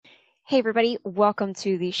Hey, everybody. Welcome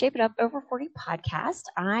to the Shape It Up Over 40 podcast.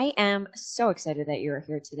 I am so excited that you're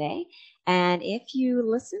here today. And if you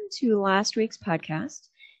listened to last week's podcast,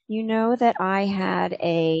 you know that I had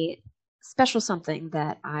a special something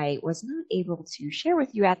that I was not able to share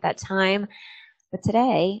with you at that time. But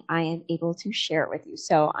today I am able to share it with you.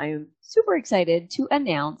 So I'm super excited to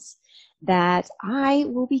announce that I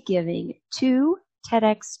will be giving 2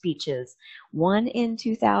 TEDx speeches, one in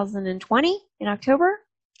 2020 in October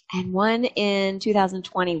and one in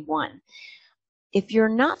 2021. If you're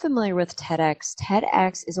not familiar with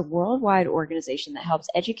TEDx is a worldwide organization that helps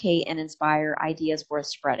educate and inspire ideas worth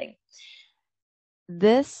spreading.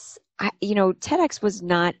 TEDx was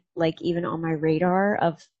not like even on my radar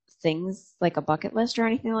of things like a bucket list or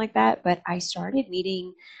anything like that, but I started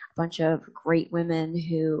meeting a bunch of great women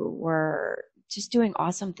who were just doing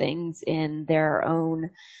awesome things in their own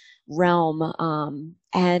realm.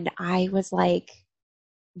 And I was like,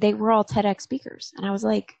 they were all TEDx speakers. And I was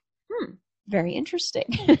like, very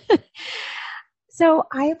interesting. So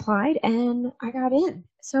I applied and I got in.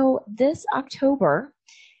 So this October,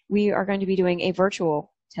 we are going to be doing a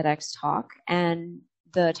virtual TEDx talk. And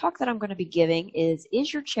the talk that I'm going to be giving is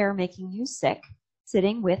your chair making you sick?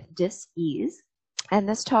 Sitting with dis-ease. And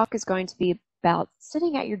this talk is going to be about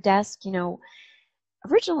sitting at your desk. You know,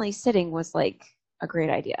 originally sitting was like a great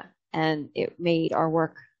idea and it made our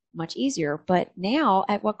work much easier, but now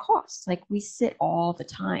at what cost? Like, we sit all the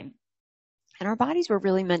time and our bodies were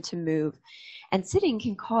really meant to move, and sitting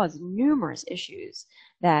can cause numerous issues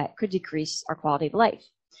that could decrease our quality of life.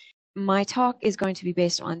 My talk is going to be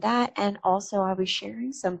based on that, and also I'll be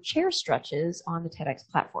sharing some chair stretches on the TEDx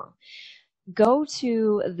platform. Go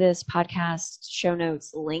to this podcast show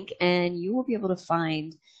notes link and you will be able to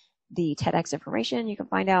find the TEDx information. You can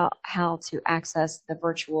find out how to access the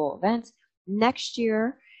virtual event. Next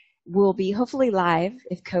year, we'll be hopefully live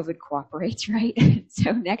if COVID cooperates, right?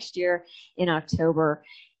 So next year in October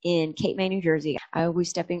in Cape May, New Jersey, I will be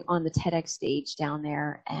stepping on the TEDx stage down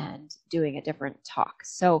there and doing a different talk.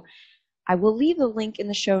 So I will leave the link in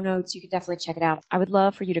the show notes. You can definitely check it out. I would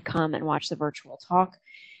love for you to come and watch the virtual talk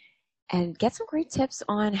and get some great tips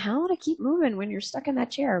on how to keep moving when you're stuck in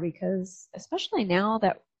that chair, because especially now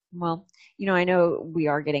that, well, you know, I know we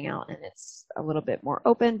are getting out and it's a little bit more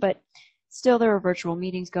open, but still, there are virtual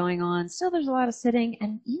meetings going on. Still, there's a lot of sitting.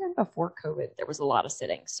 And even before COVID, there was a lot of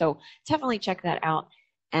sitting. So definitely check that out.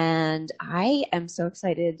 And I am so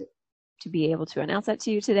excited to be able to announce that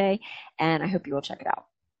to you today. And I hope you will check it out.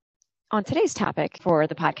 On today's topic for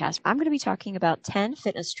the podcast, I'm going to be talking about 10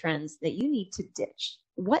 fitness trends that you need to ditch.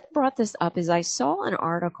 What brought this up is I saw an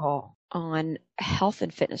article on health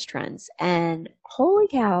and fitness trends, and holy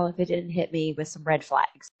cow, if it didn't hit me with some red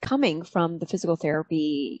flags. Coming from the physical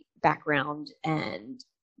therapy background and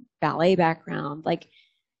ballet background, like,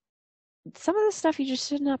 some of the stuff you just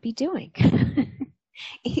should not be doing.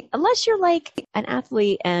 Unless you're like an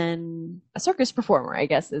athlete and a circus performer, I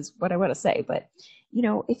guess is what I want to say. But, you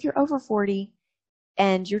know, if you're over 40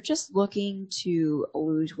 and you're just looking to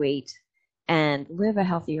lose weight and live a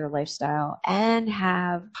healthier lifestyle and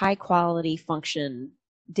have high quality function,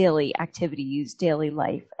 daily activities, daily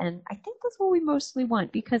life. And I think that's what we mostly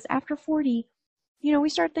want, because after 40, you know, we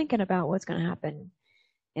start thinking about what's going to happen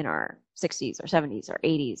in our 60s or 70s or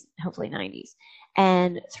 80s, hopefully 90s.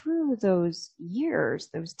 And through those years,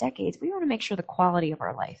 those decades, we want to make sure the quality of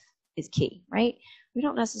our life is key, right? We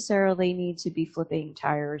don't necessarily need to be flipping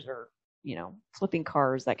tires or, you know, flipping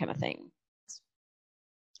cars, that kind of thing.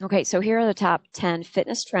 Okay, so here are the top 10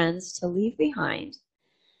 fitness trends to leave behind.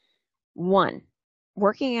 1,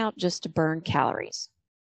 working out just to burn calories.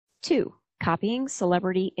 2, copying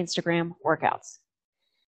celebrity Instagram workouts.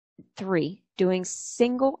 3, doing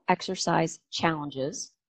single exercise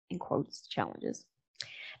challenges, in quotes, challenges.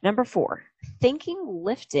 Number 4, thinking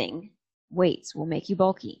lifting weights will make you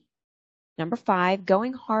bulky. Number 5,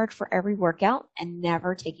 going hard for every workout and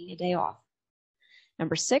never taking a day off.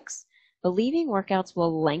 Number 6, believing workouts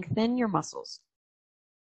will lengthen your muscles.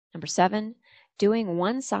 Number 7, doing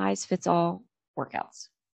one-size-fits-all workouts.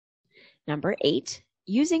 Number 8,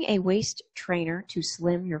 using a waist trainer to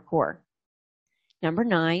slim your core. Number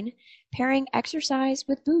 9, pairing exercise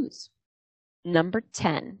with booze. Number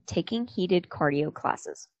 10, taking heated cardio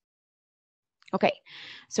classes. Okay,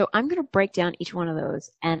 so I'm going to break down each one of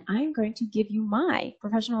those, and I'm going to give you my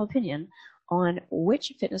professional opinion on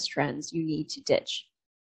which fitness trends you need to ditch.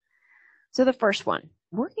 So the first one,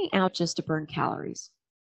 working out just to burn calories.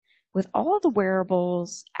 With all the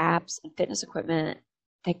wearables, apps, and fitness equipment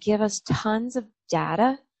that give us tons of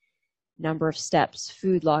data, number of steps,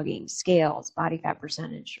 food logging, scales, body fat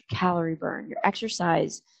percentage, your calorie burn, your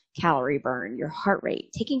exercise calorie burn, your heart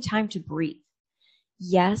rate, taking time to breathe.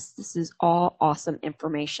 Yes, this is all awesome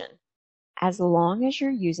information, as long as you're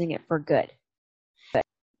using it for good.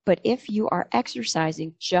 But if you are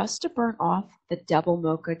exercising just to burn off the double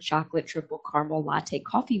mocha chocolate triple caramel latte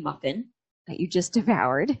coffee muffin that you just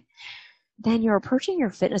devoured, then you're approaching your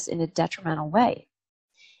fitness in a detrimental way.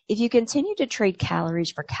 If you continue to trade calories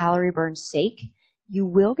for calorie burn's sake, you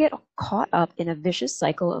will get caught up in a vicious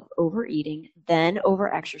cycle of overeating, then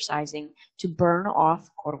overexercising to burn off,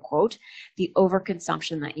 quote unquote, the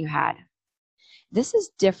overconsumption that you had. This is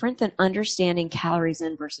different than understanding calories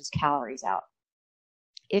in versus calories out.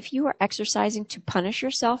 If you are exercising to punish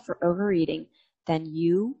yourself for overeating, then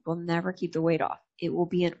you will never keep the weight off. It will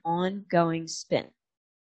be an ongoing spin.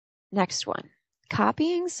 Next one,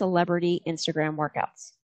 copying celebrity Instagram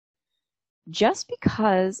workouts. Just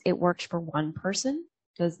because it works for one person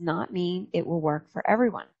does not mean it will work for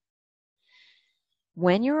everyone.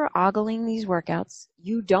 When you're ogling these workouts,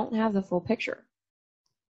 you don't have the full picture.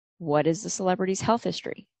 What is the celebrity's health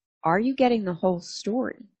history? Are you getting the whole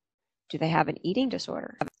story? Do they have an eating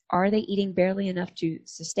disorder? Are they eating barely enough to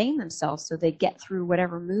sustain themselves so they get through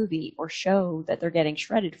whatever movie or show that they're getting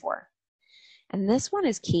shredded for? And this one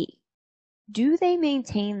is key. Do they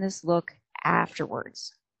maintain this look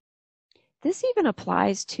afterwards? This even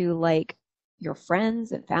applies to like your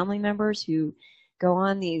friends and family members who go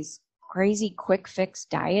on these crazy quick fix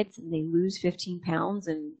diets and they lose 15 pounds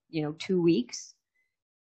in 2 weeks.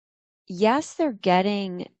 Yes, they're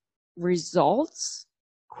getting results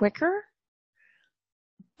quicker,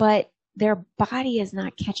 but their body is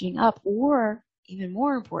not catching up, or even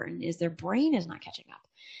more important is their brain is not catching up.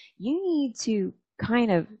 You need to kind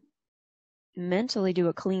of mentally do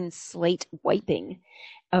a clean slate wiping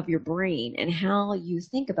of your brain and how you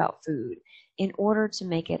think about food in order to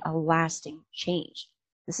make it a lasting change.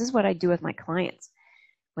 This is what I do with my clients.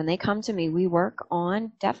 When they come to me, we work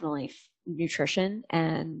on definitely nutrition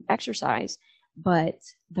and exercise, but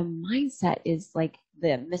the mindset is like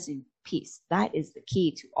the missing piece. That is the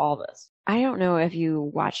key to all this. I don't know if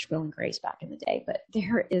you watched Will and Grace back in the day, but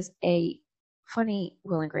there is a funny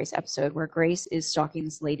Will and Grace episode where Grace is stalking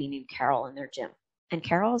this lady named Carol in their gym. And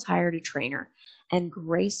Carol has hired a trainer, and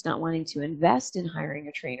Grace, not wanting to invest in hiring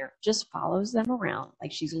a trainer, just follows them around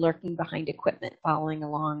like she's lurking behind equipment, following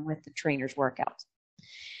along with the trainer's workouts.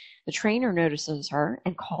 The trainer notices her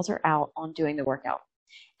and calls her out on doing the workout.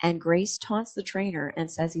 And Grace taunts the trainer and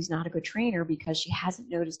says he's not a good trainer because she hasn't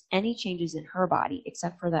noticed any changes in her body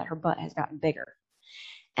except for that her butt has gotten bigger.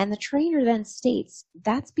 And the trainer then states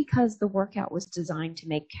that's because the workout was designed to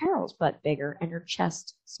make Carol's butt bigger and her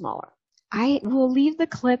chest smaller. I will leave the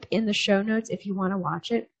clip in the show notes if you want to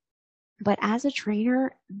watch it. But as a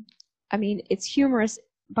trainer, I mean, it's humorous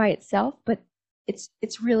by itself, but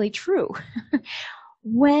it's really true.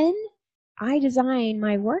 When I design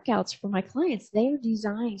my workouts for my clients, they are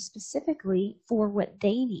designed specifically for what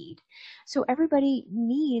they need. So everybody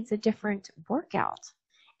needs a different workout,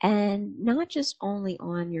 and not just only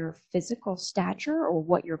on your physical stature or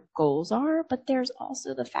what your goals are, but there's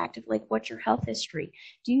also the fact of like, what's your health history?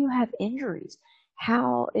 Do you have injuries?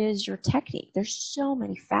 How is your technique? There's so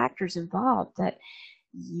many factors involved that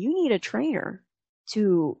you need a trainer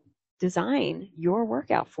to design your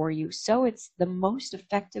workout for you so it's the most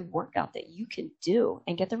effective workout that you can do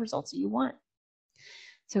and get the results that you want.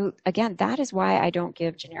 So again, that is why I don't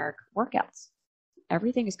give generic workouts.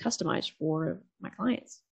 Everything is customized for my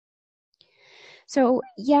clients. So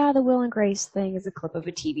yeah, the Will and Grace thing is a clip of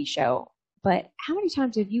a TV show, but how many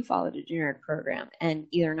times have you followed a generic program and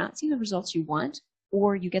either not seen the results you want,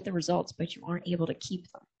 or you get the results but you aren't able to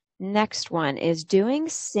keep them? Next one is doing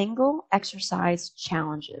single exercise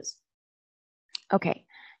challenges. Okay,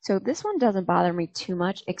 so this one doesn't bother me too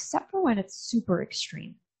much, except for when it's super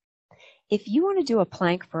extreme. If you want to do a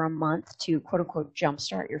plank for a month to quote unquote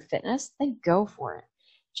jumpstart your fitness, then go for it.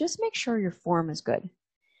 Just make sure your form is good.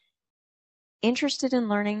 Interested in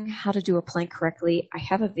learning how to do a plank correctly? I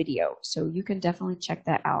have a video, so you can definitely check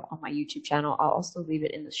that out on my YouTube channel. I'll also leave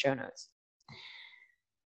it in the show notes.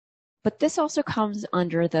 But this also comes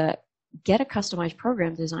under the get a customized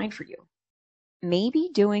program designed for you. Maybe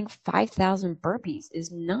doing 5,000 burpees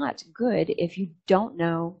is not good if you don't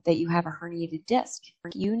know that you have a herniated disc.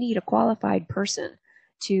 You need a qualified person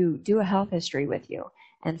to do a health history with you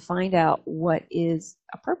and find out what is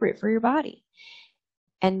appropriate for your body.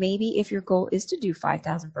 And maybe if your goal is to do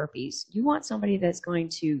 5,000 burpees, you want somebody that's going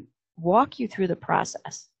to walk you through the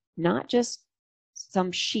process, not just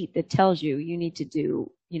some sheet that tells you you need to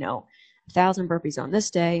do, 1,000 burpees on this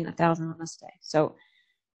day and 1,000 on this day. So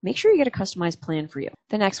make sure you get a customized plan for you.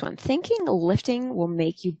 The next one, thinking lifting will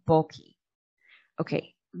make you bulky.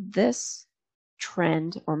 Okay, this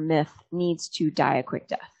trend or myth needs to die a quick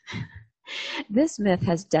death. This myth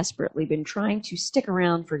has desperately been trying to stick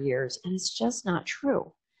around for years, and it's just not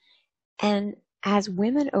true. And as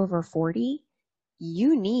women over 40,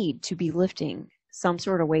 you need to be lifting some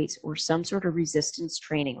sort of weights or some sort of resistance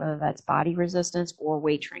training, whether that's body resistance or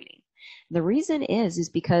weight training. The reason is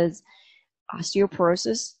because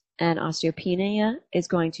osteoporosis and osteopenia is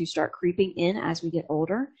going to start creeping in as we get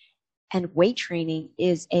older. And weight training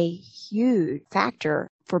is a huge factor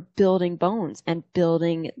for building bones and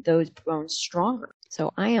building those bones stronger.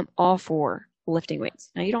 So I am all for lifting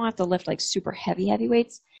weights. Now, you don't have to lift like super heavy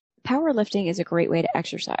weights. Powerlifting is a great way to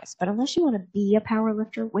exercise, but unless you want to be a power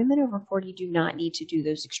lifter, women over 40 do not need to do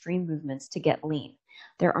those extreme movements to get lean.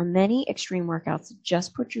 There are many extreme workouts that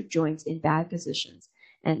just put your joints in bad positions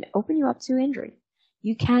and open you up to injury.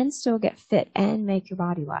 You can still get fit and make your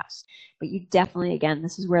body last, but you definitely, again,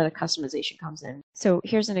 this is where the customization comes in. So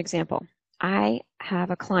here's an example. I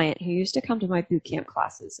have a client who used to come to my boot camp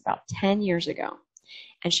classes about 10 years ago,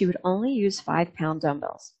 and she would only use 5-pound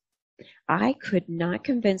dumbbells. I could not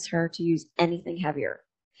convince her to use anything heavier.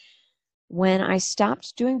 When I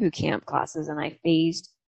stopped doing boot camp classes and I phased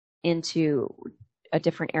into a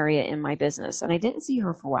different area in my business, and I didn't see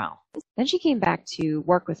her for a while, then she came back to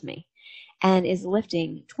work with me and is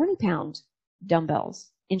lifting 20-pound dumbbells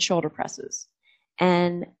in shoulder presses.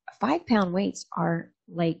 And 5-pound weights are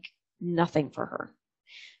like nothing for her.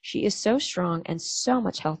 She is so strong and so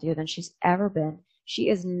much healthier than she's ever been. She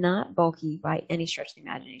is not bulky by any stretch of the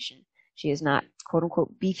imagination. She is not, quote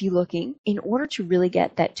unquote, beefy looking. In order to really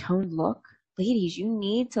get that toned look, ladies, you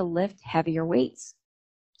need to lift heavier weights.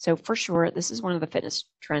 So for sure, this is one of the fitness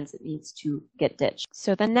trends that needs to get ditched.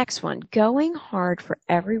 So the next one, going hard for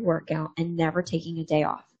every workout and never taking a day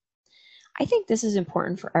off. I think this is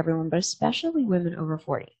important for everyone, but especially women over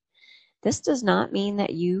 40. This does not mean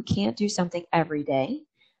that you can't do something every day,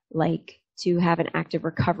 like to have an active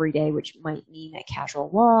recovery day, which might mean a casual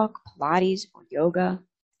walk, Pilates, or yoga,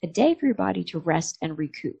 a day for your body to rest and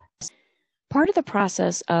recoup. Part of the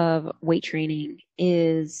process of weight training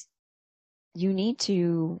is you need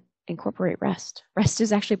to incorporate rest. Rest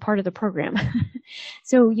is actually part of the program.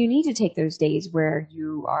 So you need to take those days where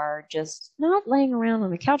you are just not laying around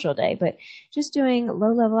on the couch all day, but just doing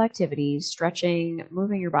low-level activities, stretching,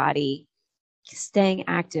 moving your body, staying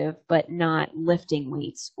active, but not lifting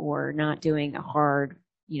weights or not doing a hard,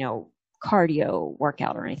 cardio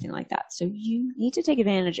workout or anything like that. So you need to take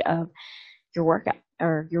advantage of your workout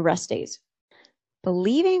or your rest days.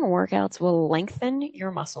 Believing workouts will lengthen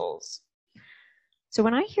your muscles. So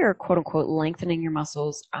when I hear quote unquote lengthening your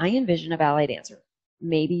muscles, I envision a ballet dancer.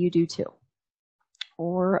 Maybe you do too.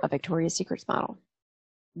 Or a Victoria's Secrets model.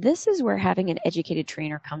 This is where having an educated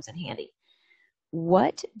trainer comes in handy.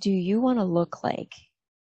 What do you want to look like?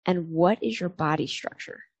 And what is your body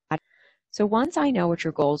structure? So once I know what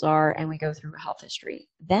your goals are and we go through a health history,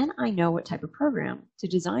 then I know what type of program to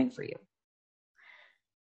design for you.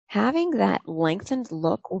 Having that lengthened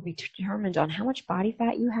look will be determined on how much body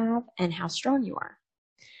fat you have and how strong you are.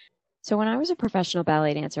 So when I was a professional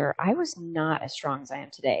ballet dancer, I was not as strong as I am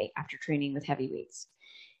today after training with heavy weights.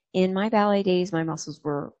 In my ballet days, my muscles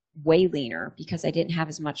were way leaner because I didn't have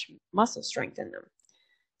as much muscle strength in them.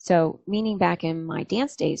 So meaning back in my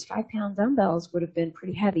dance days, 5-pound dumbbells would have been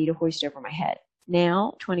pretty heavy to hoist over my head.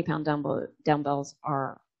 Now, 20-pound dumbbells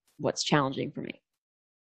are what's challenging for me.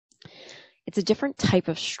 It's a different type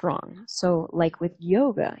of strong. So like with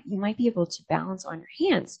yoga, you might be able to balance on your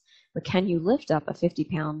hands, but can you lift up a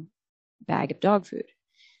 50-pound bag of dog food?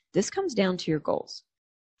 This comes down to your goals.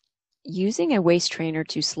 Using a waist trainer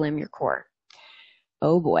to slim your core.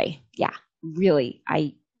 Oh boy, yeah, really,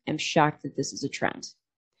 I am shocked that this is a trend.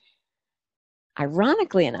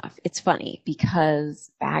 Ironically enough, it's funny because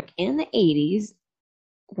back in the 80s,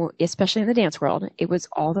 especially in the dance world, it was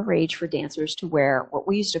all the rage for dancers to wear what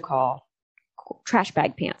we used to call trash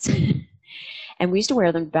bag pants. And we used to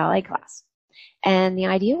wear them to ballet class. And the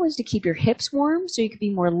idea was to keep your hips warm so you could be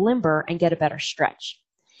more limber and get a better stretch.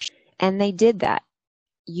 And they did that.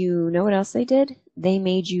 You know what else they did? They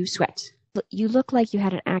made you sweat. You look like you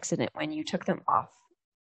had an accident when you took them off.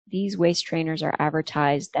 These waist trainers are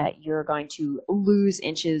advertised that you're going to lose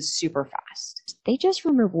inches super fast. They just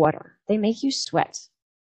remove water. They make you sweat.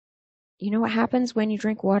 You know what happens when you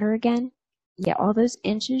drink water again? Yeah, all those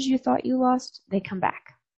inches you thought you lost, they come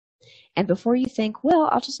back. And before you think, well,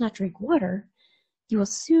 I'll just not drink water, you will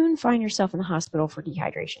soon find yourself in the hospital for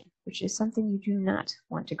dehydration, which is something you do not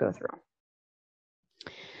want to go through.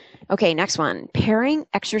 Okay, next one, pairing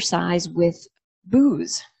exercise with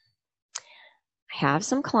booze. I have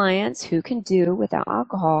some clients who can do without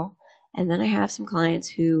alcohol, And then I have some clients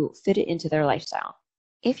who fit it into their lifestyle.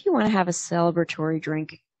 If you want to have a celebratory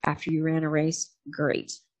drink after you ran a race,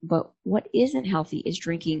 great. But what isn't healthy is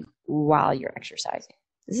drinking while you're exercising.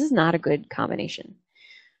 This is not a good combination.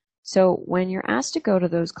 So when you're asked to go to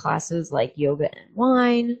those classes like yoga and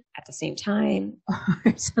wine at the same time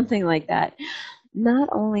or something like that, not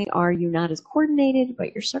only are you not as coordinated,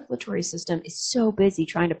 but your circulatory system is so busy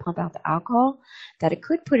trying to pump out the alcohol that it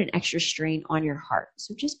could put an extra strain on your heart.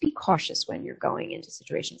 So just be cautious when you're going into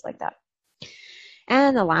situations like that.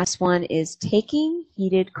 And the last one is taking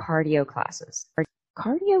heated cardio classes.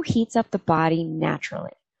 Cardio heats up the body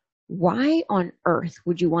naturally. Why on earth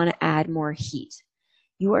would you want to add more heat?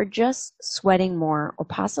 You are just sweating more or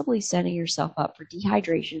possibly setting yourself up for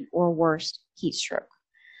dehydration or worse, heat stroke.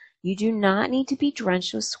 You do not need to be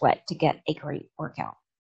drenched with sweat to get a great workout.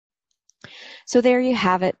 So there you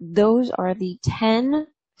have it. Those are the 10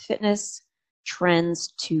 fitness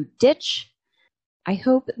trends to ditch. I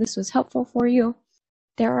hope this was helpful for you.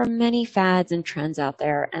 There are many fads and trends out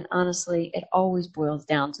there, and honestly, it always boils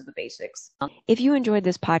down to the basics. If you enjoyed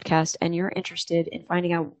this podcast and you're interested in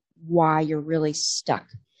finding out why you're really stuck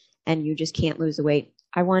and you just can't lose the weight,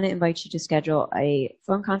 I want to invite you to schedule a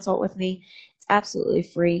phone consult with me. It's absolutely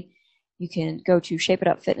free. You can go to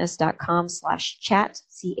shapeitupfitness.com/chat,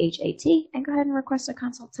 CHAT, and go ahead and request a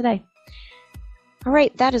consult today. All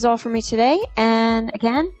right, that is all for me today. And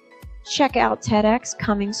again, check out TEDx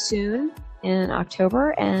coming soon in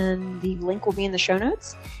October, and the link will be in the show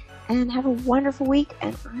notes. And have a wonderful week,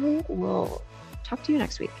 and I will talk to you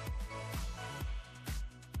next week.